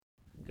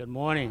Good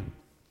morning.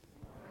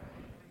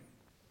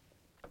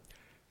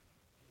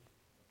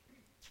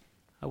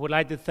 I would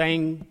like to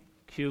thank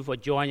you for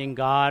joining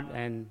God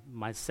and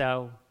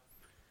myself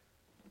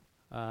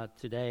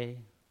today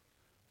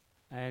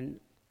and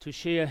to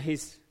share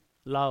His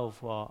love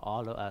for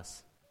all of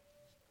us.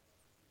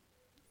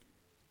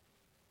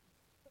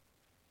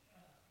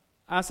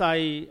 As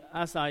I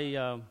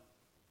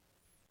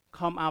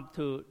come up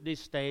to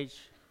this stage,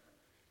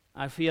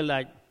 I feel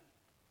like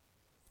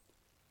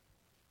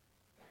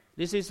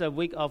this is a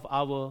week of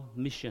our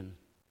mission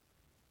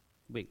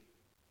week.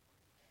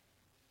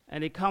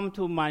 And it comes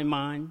to my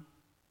mind,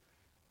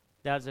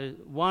 there's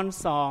one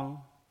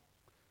song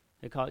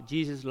they call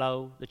Jesus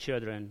Love the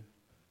Children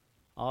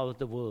all over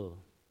the world,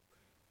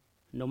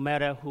 no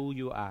matter who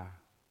you are.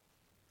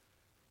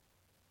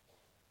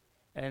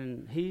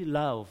 And He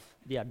loves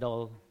the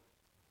adult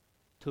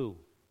too.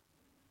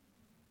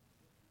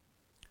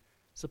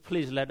 So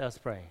please let us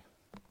pray.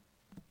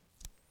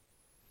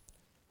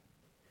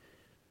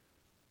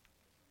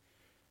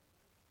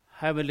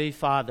 Heavenly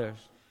Father,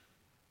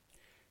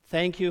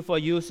 thank you for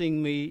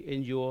using me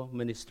in your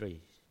ministry.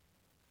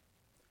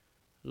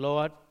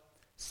 Lord,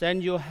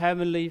 send your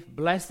heavenly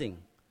blessing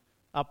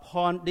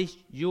upon this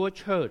your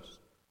church.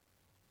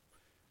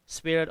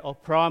 Spirit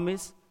of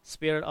promise,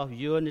 spirit of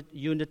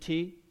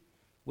unity.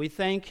 We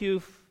thank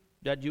you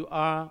that you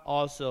are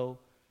also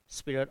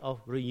spirit of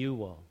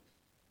renewal.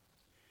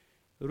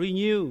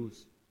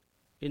 Renews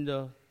in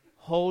the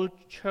whole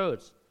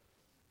church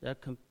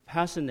that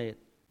compassionate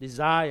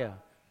desire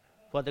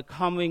for the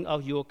coming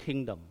of your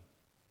kingdom,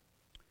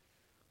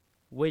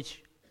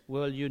 which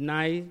will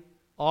unite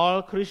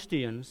all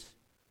Christians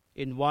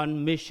in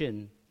one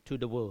mission to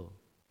the world.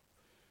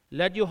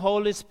 Let your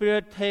Holy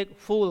Spirit take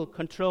full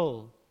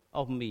control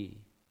of me,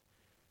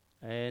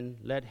 and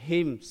let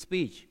Him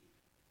speak.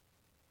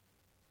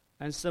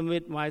 And I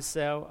submit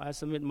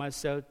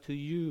myself to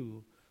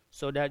you,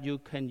 so that you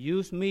can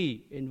use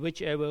me in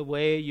whichever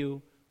way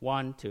you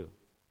want to.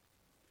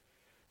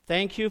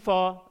 Thank you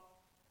for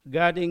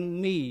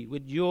guarding me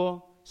with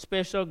your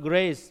special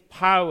grace,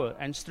 power,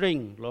 and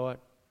strength, Lord.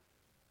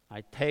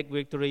 I take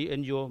victory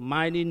in your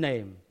mighty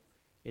name.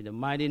 In the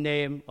mighty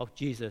name of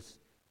Jesus,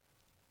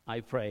 I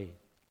pray.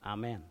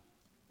 Amen.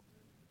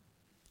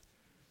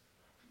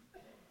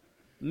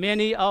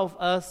 Many of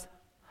us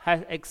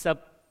have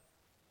accepted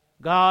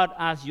God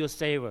as your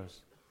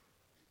Saviors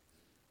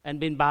and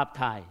been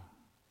baptized.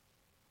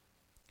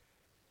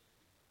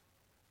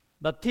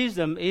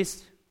 Baptism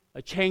is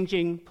a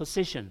changing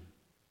position.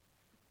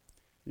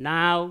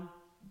 Now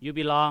you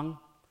belong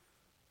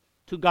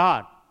to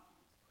God,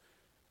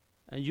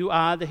 and you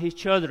are His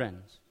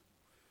children.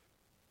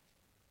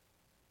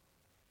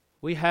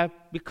 We have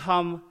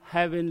become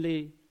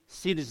heavenly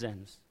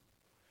citizens.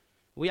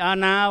 We are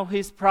now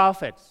His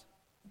prophets.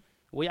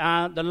 We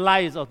are the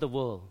lights of the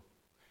world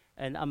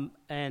and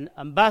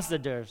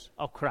ambassadors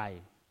of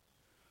Christ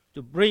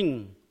to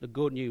bring the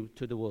good news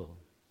to the world.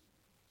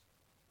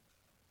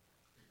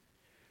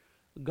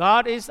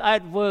 God is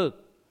at work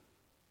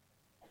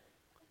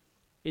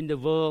in the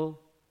world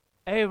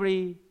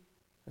every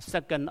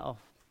second of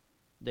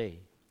the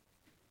day.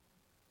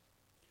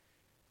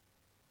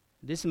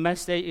 This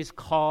message is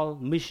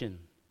called mission.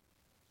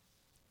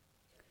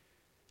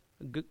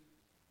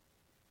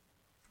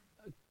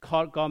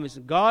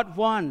 God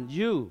wants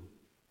you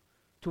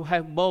to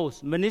have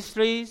both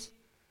ministries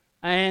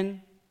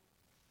and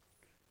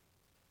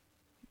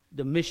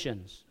the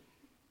missions,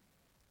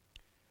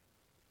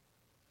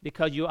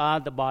 because you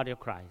are the body of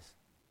Christ.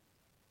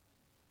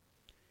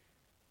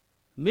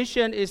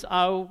 Mission is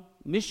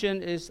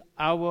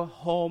our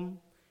home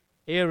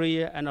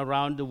area and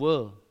around the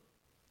world.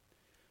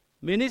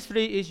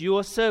 Ministry is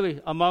your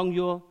service among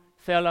your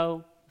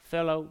fellow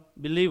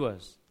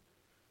believers,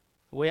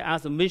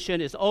 whereas the mission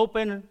is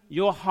open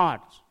your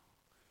heart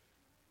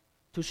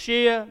to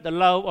share the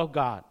love of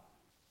God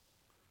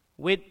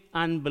with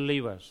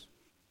unbelievers.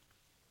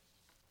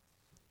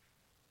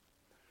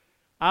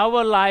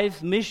 Our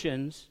life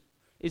missions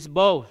is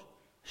both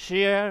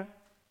shared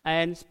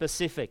and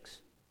specifics.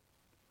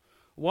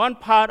 One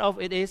part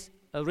of it is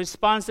a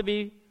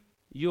responsibility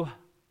you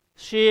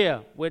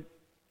share with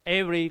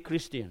every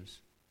Christian.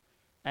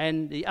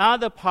 And the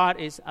other part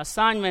is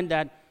assignment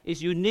that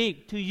is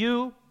unique to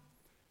you,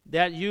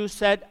 that you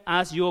set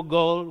as your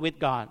goal with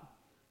God.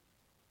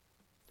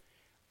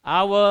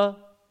 Our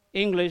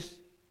English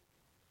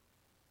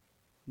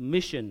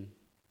mission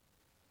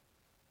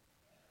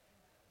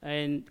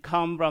and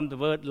come from the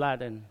word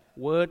Latin.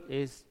 Word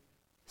is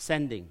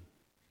sending.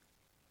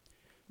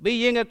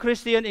 Being a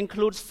Christian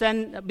includes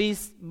sending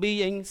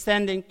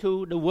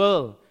to the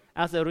world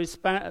as a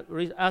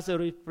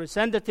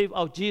representative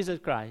of Jesus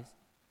Christ.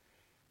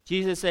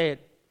 Jesus said,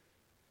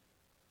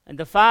 "And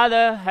the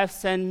Father has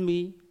sent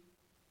me,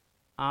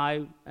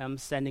 I am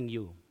sending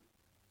you."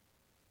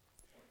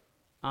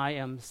 I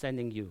am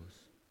sending you.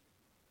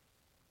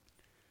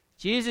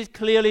 Jesus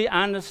clearly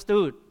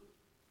understood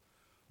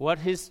what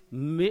his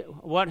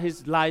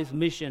life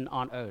mission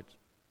on earth.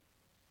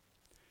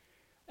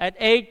 At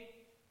age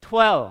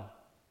 12,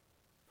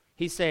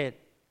 he said,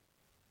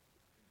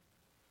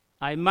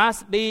 I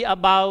must be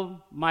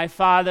about my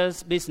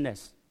Father's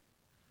business.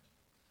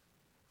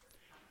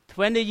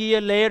 20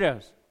 years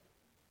later,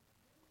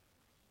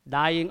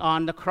 dying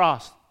on the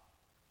cross,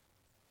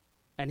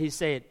 and he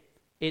said,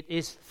 it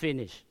is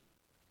finished.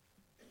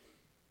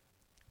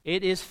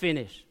 It is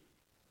finished.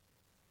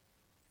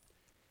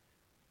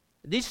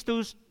 These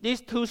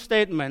two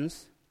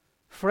statements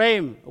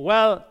frame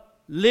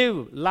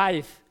well-lived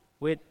life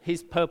with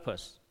his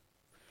purpose.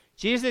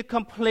 Jesus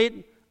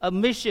completed a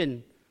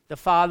mission the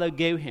Father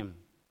gave him.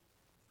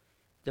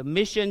 The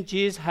mission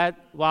Jesus had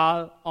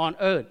while on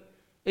earth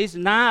is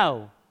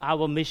now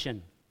our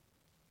mission,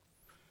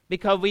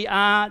 because we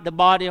are the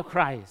body of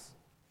Christ.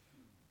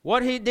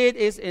 What he did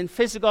is in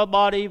physical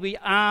body, we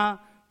are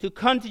to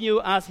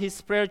continue as his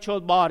spiritual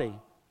body,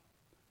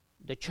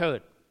 the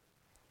church.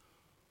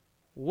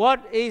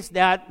 What is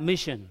that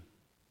mission?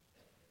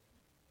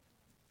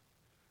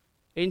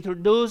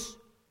 Introduce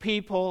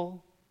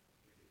people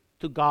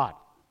to God.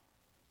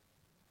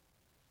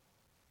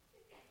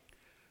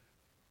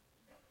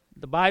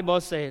 The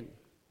Bible said,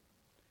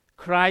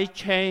 Christ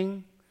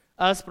changed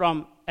us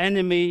from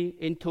enemy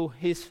into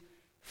his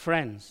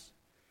friends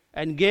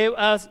and gave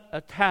us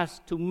a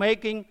task to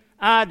making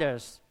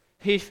others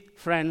his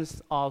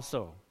friends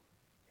also.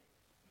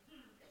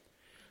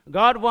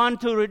 God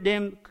wants to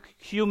redeem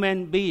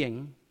human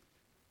beings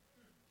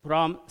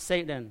from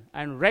Satan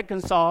and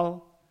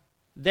reconcile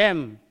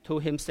them to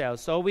himself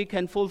so we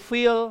can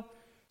fulfill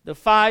the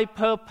 5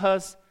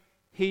 purposes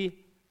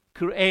he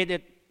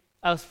created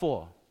us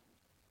for.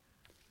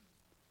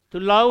 To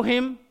love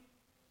him,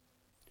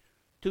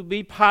 to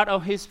be part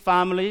of his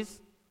families,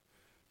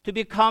 to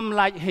become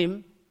like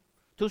him,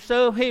 to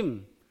serve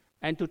him,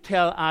 and to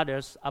tell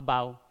others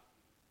about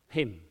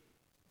him.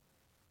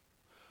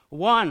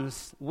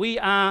 Once we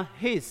are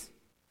his,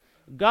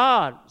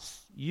 God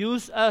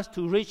used us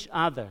to reach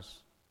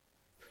others.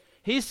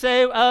 He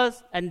saved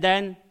us and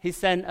then he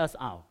sent us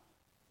out.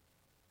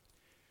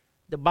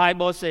 The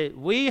Bible says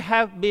we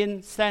have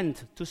been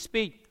sent to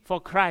speak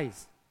for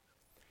Christ.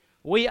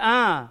 We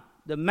are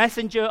the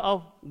messenger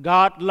of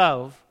God's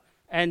love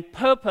and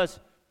purpose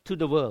to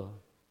the world.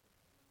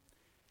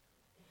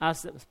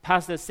 As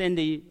Pastor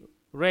Cindy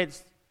read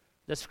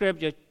the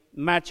scripture,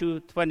 Matthew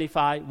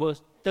 25,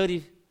 verse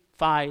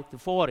 35 to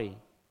 40.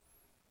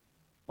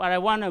 But I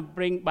want to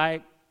bring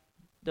back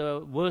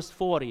the verse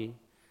 40.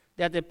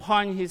 At the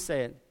point he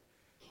said,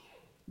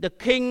 the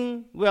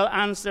king will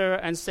answer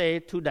and say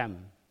to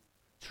them,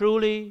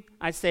 truly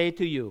I say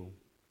to you,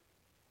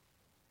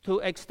 to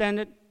the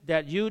extent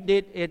that you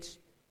did it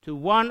to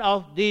one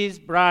of these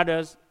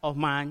brothers of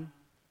mine,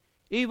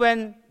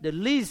 even the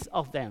least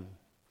of them,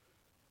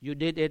 you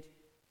did it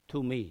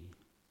to me.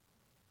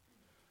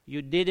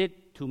 You did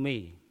it to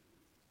me.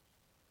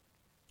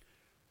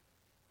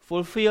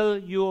 Fulfill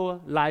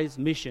your life's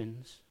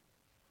missions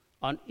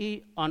on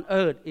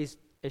earth is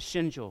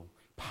essential,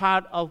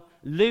 part of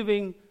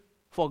living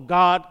for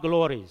God's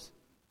glories.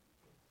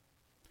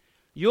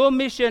 Your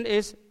mission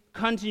is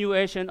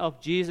continuation of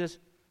Jesus'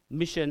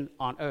 mission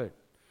on earth.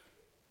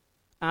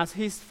 As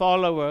his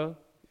follower,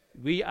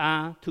 we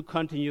are to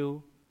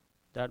continue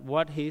that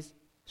what he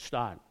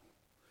started.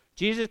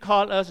 Jesus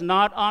called us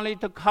not only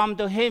to come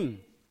to him,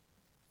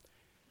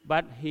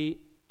 but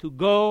to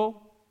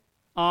go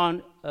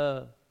on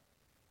a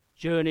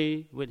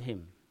journey with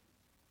him.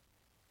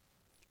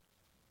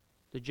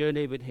 The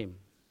journey with him.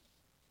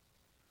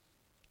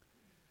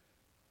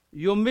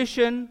 Your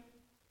mission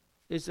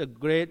is a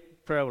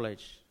great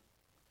privilege.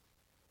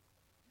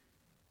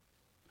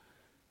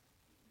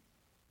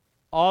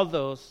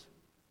 Although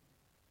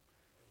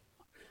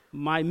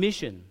my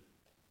mission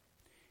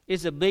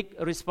is a big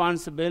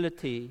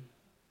responsibility,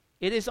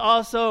 it is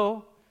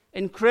also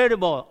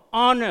incredible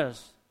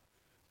honors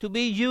to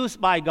be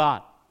used by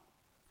God.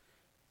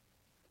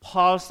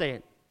 Paul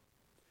said,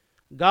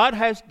 God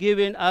has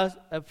given us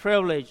a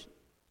privilege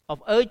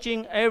of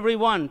urging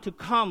everyone to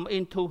come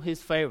into his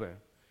favor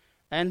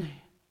and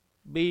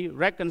be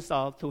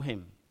reconciled to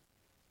him.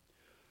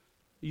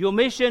 Your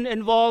mission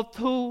involves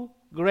 2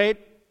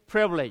 great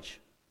privileges.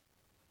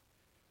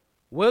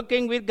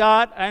 Working with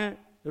God and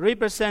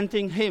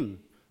representing him.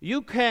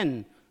 You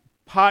can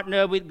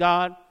partner with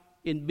God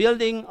in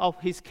building of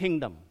his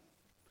kingdom,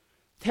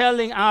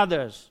 telling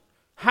others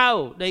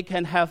how they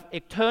can have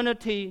eternal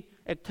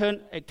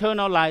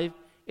life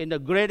in the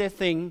greatest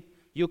thing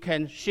you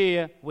can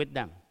share with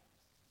them.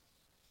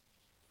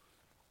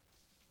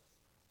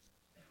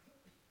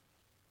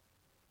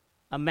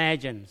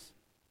 Imagine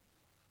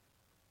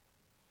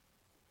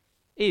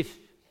if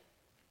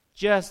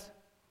just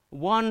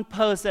one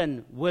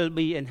person will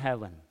be in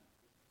heaven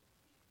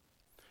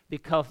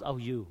because of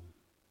you.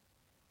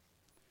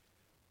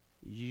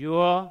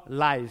 Your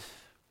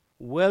life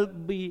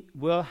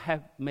will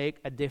have make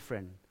a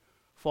difference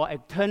for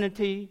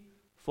eternity,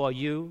 for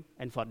you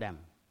and for them.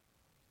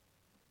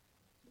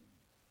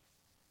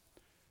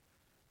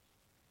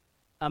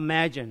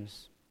 Imagine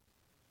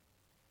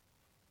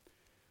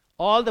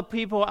all the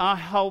people are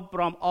helped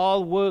from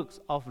all works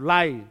of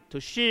life to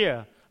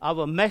share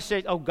our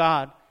message of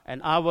God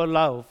and our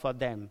love for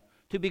them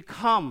to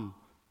become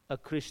a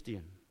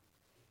Christian.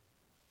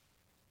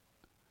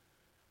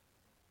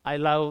 I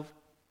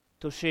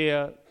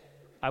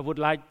would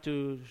like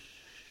to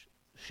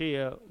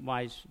share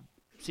my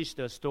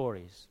sister's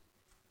stories.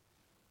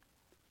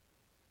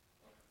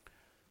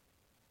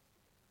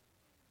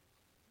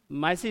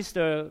 My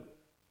sister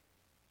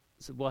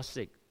was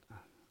sick,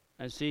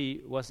 and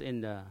she was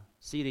in the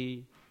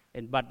city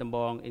in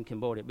Battambang in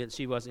Cambodia, but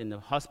she was in the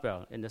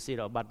hospital in the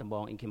city of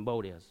Battambang in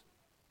Cambodia.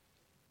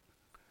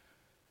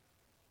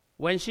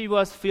 When she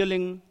was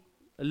feeling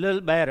a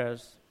little better,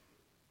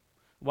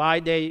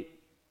 why they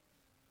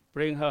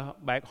bring her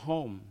back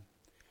home,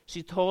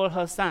 she told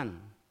her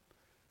son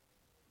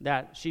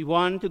that she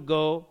wanted to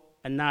go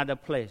another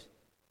place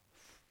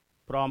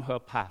from her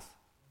past.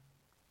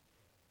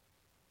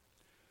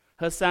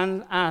 Her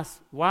son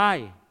asked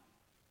why.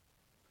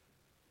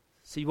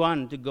 She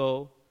wanted to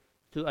go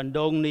to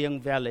Andong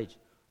Niang village,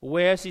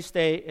 where she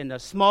stayed in a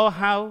small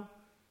house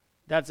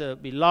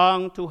that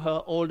belonged to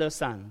her older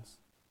sons.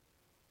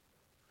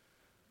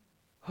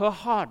 Her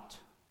heart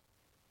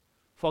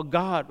for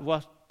God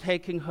was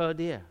taking her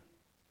there.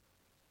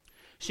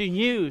 She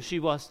knew she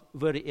was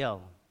very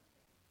ill,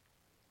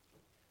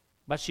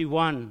 but she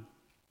wanted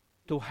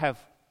to have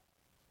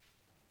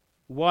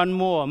one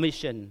more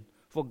mission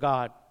for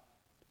God,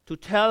 to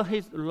tell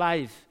His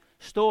life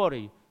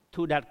story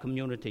to that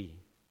community.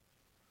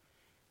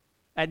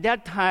 At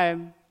that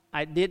time,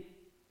 I did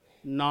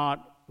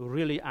not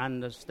really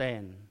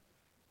understand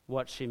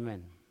what she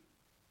meant.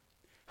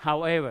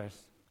 However,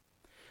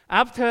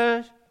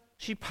 after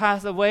she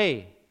passed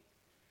away,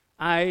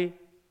 I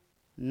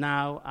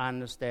now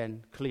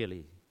understand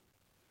clearly.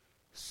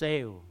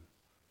 Save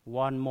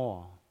one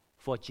more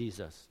for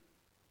Jesus.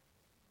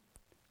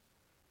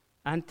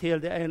 Until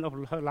the end of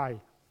her life.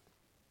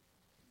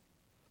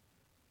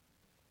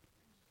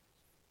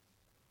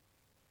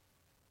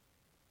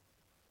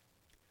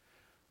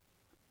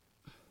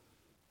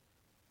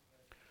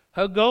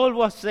 Her goal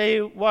was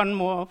save one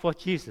more for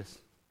Jesus.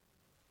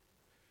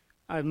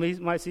 I missed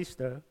my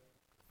sister,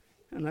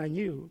 and I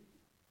knew.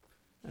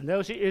 And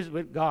now she is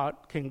with God's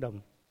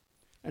kingdom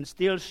and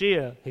still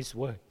share His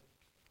word.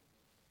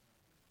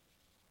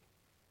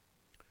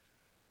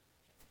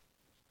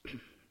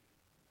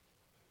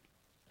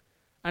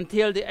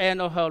 Until the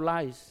end of her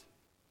life,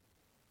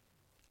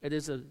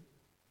 it's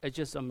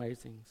just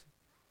amazing.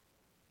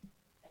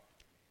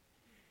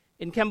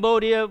 In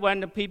Cambodia, when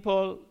the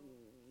people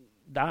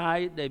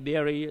die, they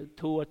bury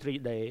 2 or 3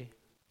 days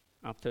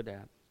after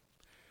that.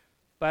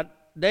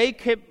 But they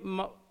keep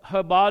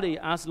her body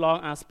as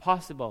long as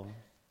possible.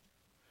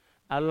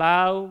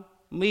 Allow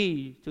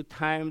me to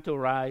time to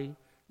write.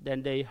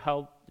 Then they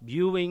help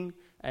viewing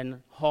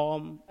and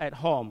at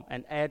home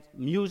and add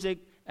music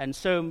and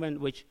sermon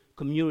which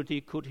community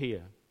could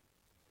hear.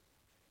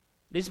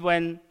 This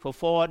went for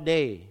 4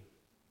 days.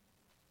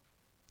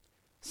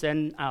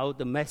 Send out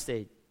the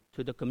message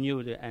to the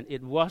community, and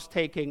it was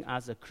taken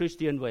as a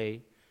Christian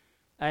way,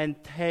 and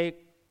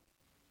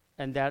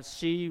that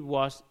she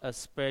was a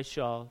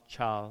special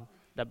child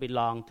that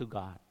belonged to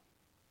God.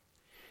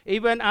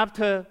 Even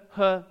after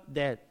her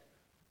death,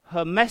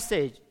 her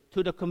message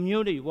to the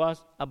community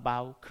was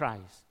about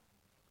Christ.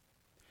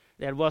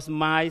 That was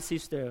my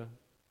sister,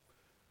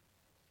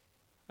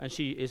 and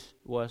she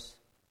was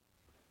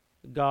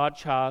God's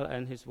child,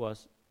 and this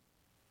was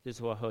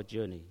her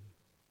journey.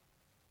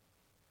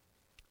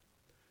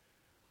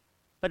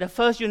 But the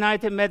First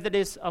United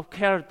Methodist of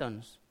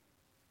Carrollton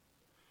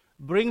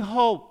bring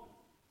hope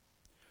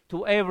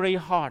to every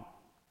heart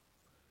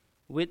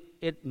with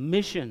its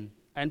mission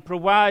and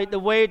provide the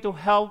way to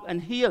help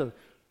and heal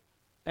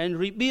and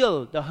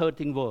rebuild the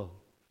hurting world.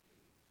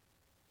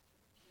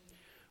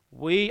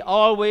 We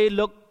always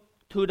look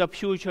to the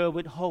future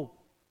with hope.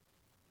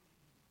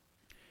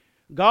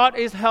 God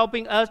is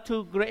helping us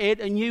to create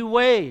a new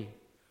way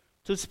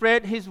to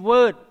spread His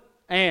word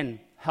and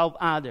help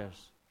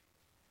others.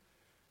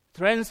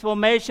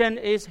 Transformation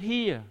is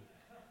here.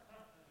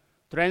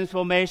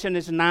 Transformation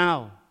is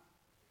now.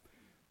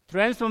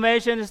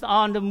 Transformation is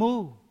on the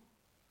move.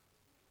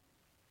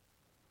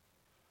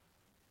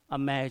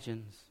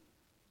 Imagine.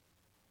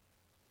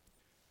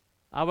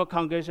 Our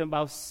congregation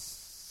about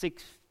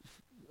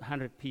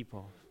 600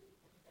 people.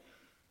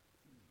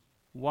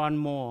 One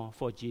more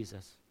for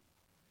Jesus.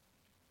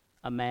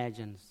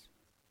 Imagine.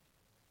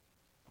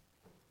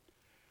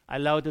 I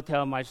love to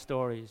tell my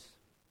stories.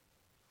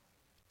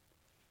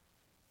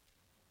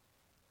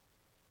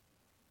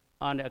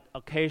 On the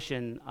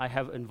occasion, I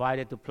have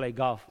invited to play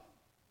golf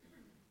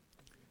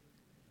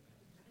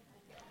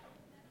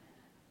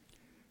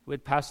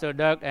with Pastor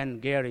Doug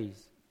and Gary.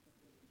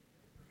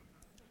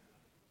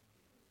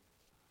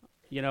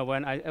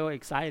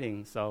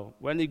 Exciting. So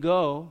when we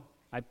go,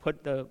 I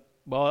put the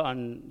ball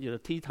on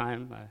tee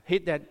time,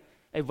 hit that,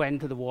 it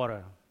went to the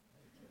water.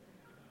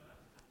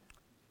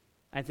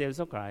 I said, it's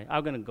okay,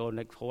 I'm going to go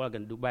next hole, I'm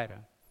going to do better.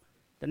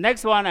 The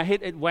next one I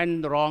hit, it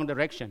went the wrong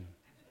direction.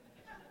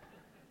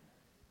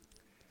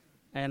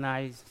 And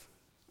I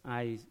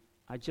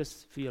I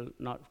just feel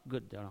not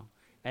good,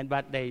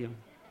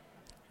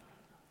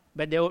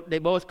 But they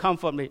both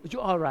comfort me.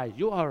 You're all right.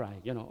 All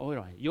right.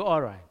 You're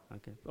all right.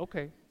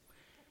 Okay.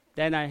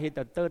 Then I hit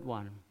the third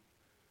one.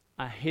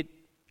 I hit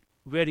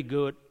very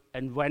good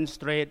and went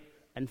straight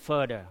and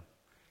further.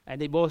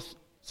 And they both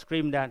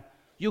screamed that,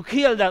 you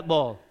killed that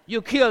ball.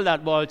 You killed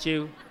that ball,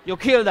 Chiu. You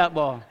killed that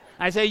ball.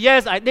 I say,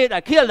 yes, I did. I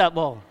killed that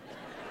ball.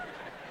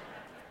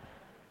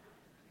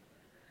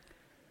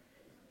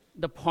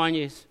 The point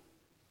is,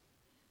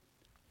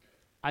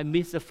 I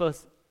missed the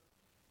first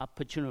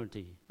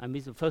opportunity. I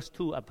missed the first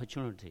two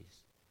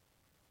opportunities.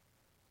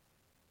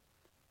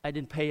 I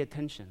didn't pay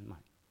attention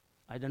much.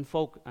 I didn't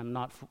focus.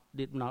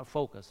 Did not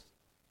focus.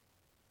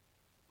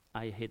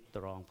 I hit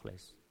the wrong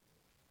place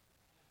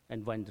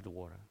and went to the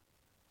water.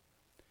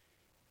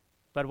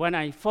 But when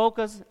I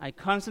focused, I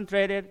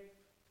concentrated,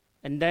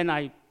 and then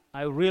I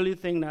really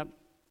think that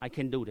I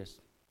can do this.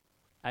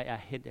 I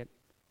hit it,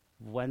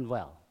 went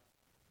well.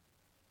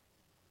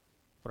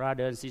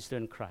 Brother and sister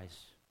in Christ,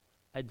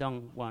 I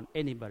don't want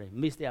anybody to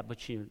miss the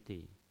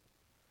opportunity,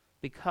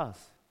 because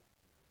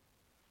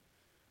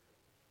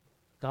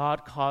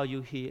God called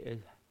you here.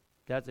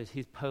 That is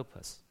His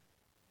purpose.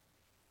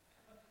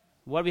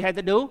 What we had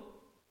to do?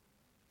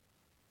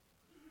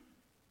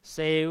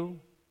 Save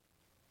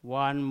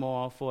one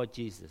more for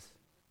Jesus.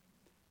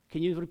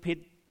 Can you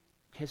repeat?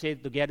 Can you say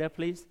it together,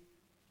 please?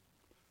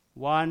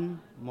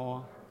 One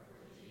more.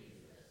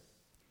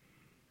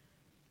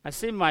 I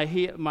see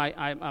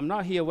I'm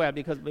not here well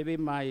because maybe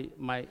my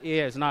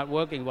ear is not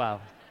working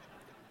well.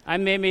 I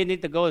maybe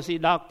need to go see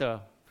doctor.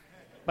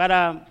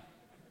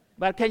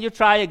 But can you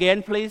try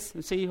again, please,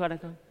 and see what I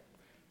can?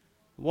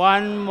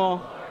 One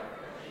more.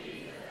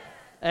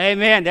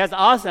 Amen. That's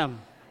awesome.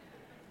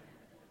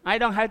 I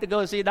don't have to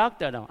go see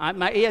doctor now.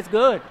 My ear is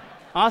good.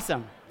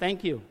 Awesome.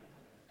 Thank you.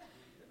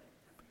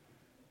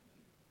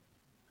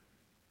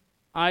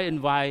 I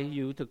invite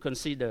you to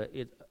consider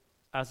it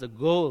as a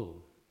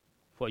goal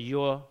for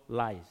your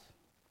life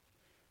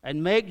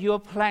and make your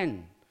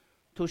plan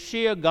to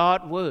share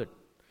God's word.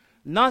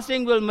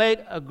 Nothing will make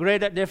a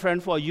greater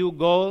difference for your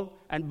goal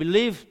and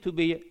believe to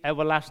be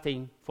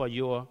everlasting for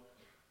your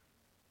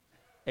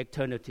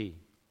eternity.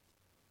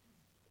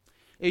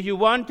 If you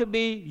want to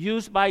be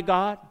used by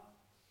God,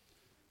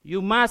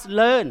 you must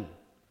learn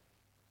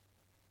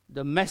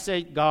the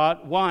message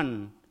God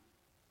wants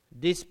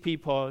these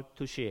people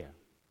to share.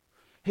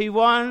 He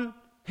wants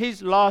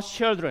His lost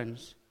children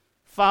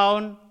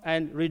found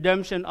and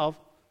redemption of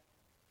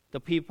the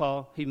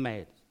people He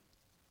made.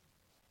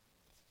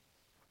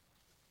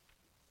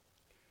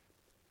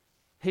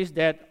 His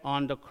death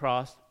on the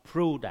cross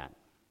proved that.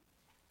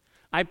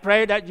 I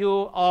pray that you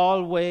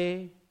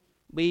always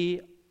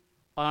be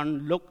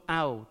on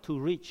lookout to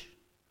reach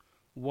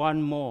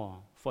one more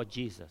for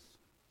Jesus,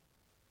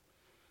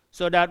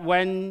 so that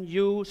when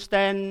you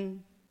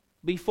stand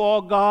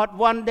before God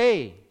one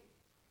day,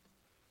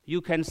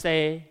 you can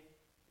say,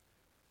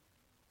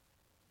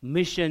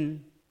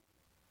 mission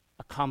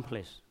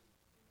accomplished.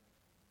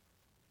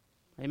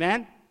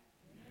 Amen? Amen.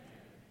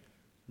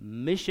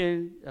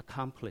 Mission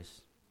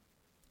accomplished.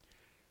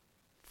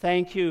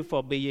 Thank you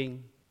for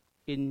being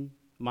in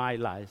my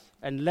life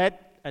and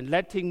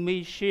letting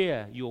me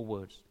share your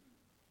words.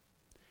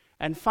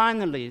 And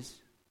finally,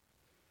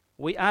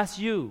 we ask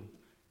you,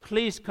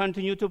 please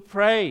continue to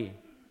pray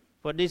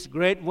for this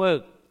great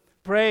work.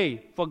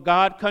 Pray for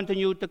God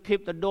continue to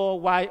keep the door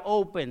wide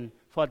open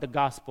for the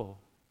gospel.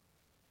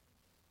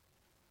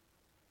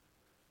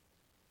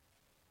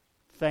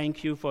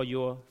 Thank you for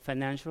your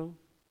financial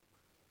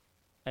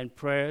and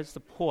prayer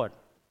support.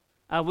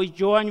 As we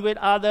join with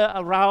others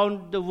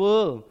around the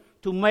world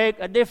to make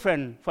a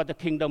difference for the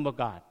kingdom of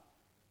God.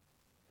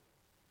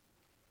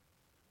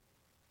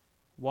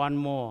 One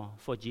more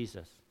for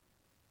Jesus.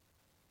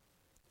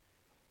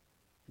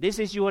 This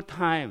is your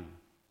time.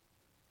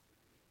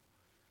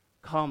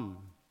 Come,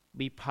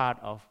 be part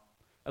of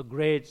a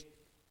great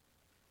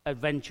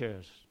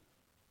adventure.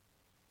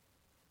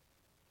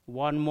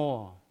 One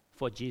more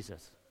for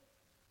Jesus.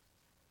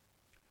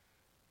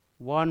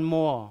 One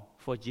more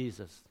for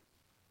Jesus.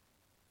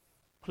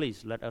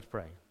 Please let us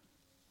pray.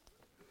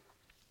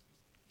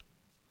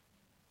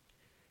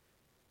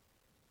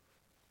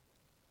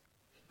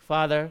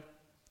 Father,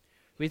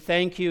 we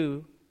thank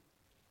you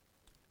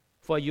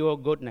for your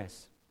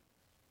goodness.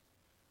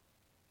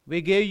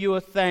 We give you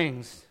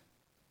thanks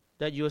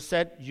that you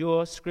set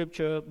your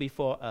scripture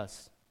before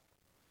us.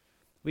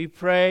 We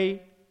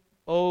pray,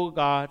 O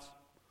God,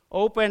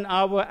 open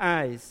our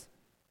eyes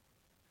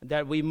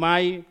that we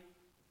might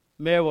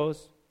marvel.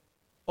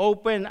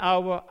 Open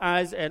our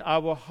eyes and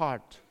our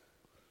heart,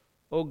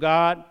 O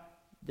God,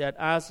 that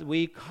as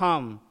we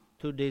come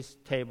to this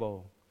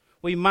table,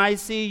 we might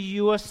see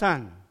your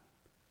Son,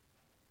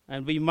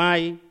 and we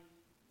might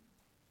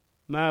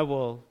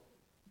marvel.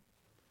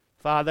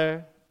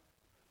 Father,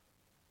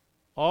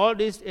 all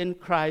this in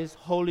Christ's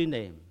holy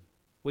name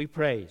we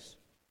praise.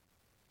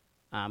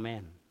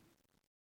 Amen.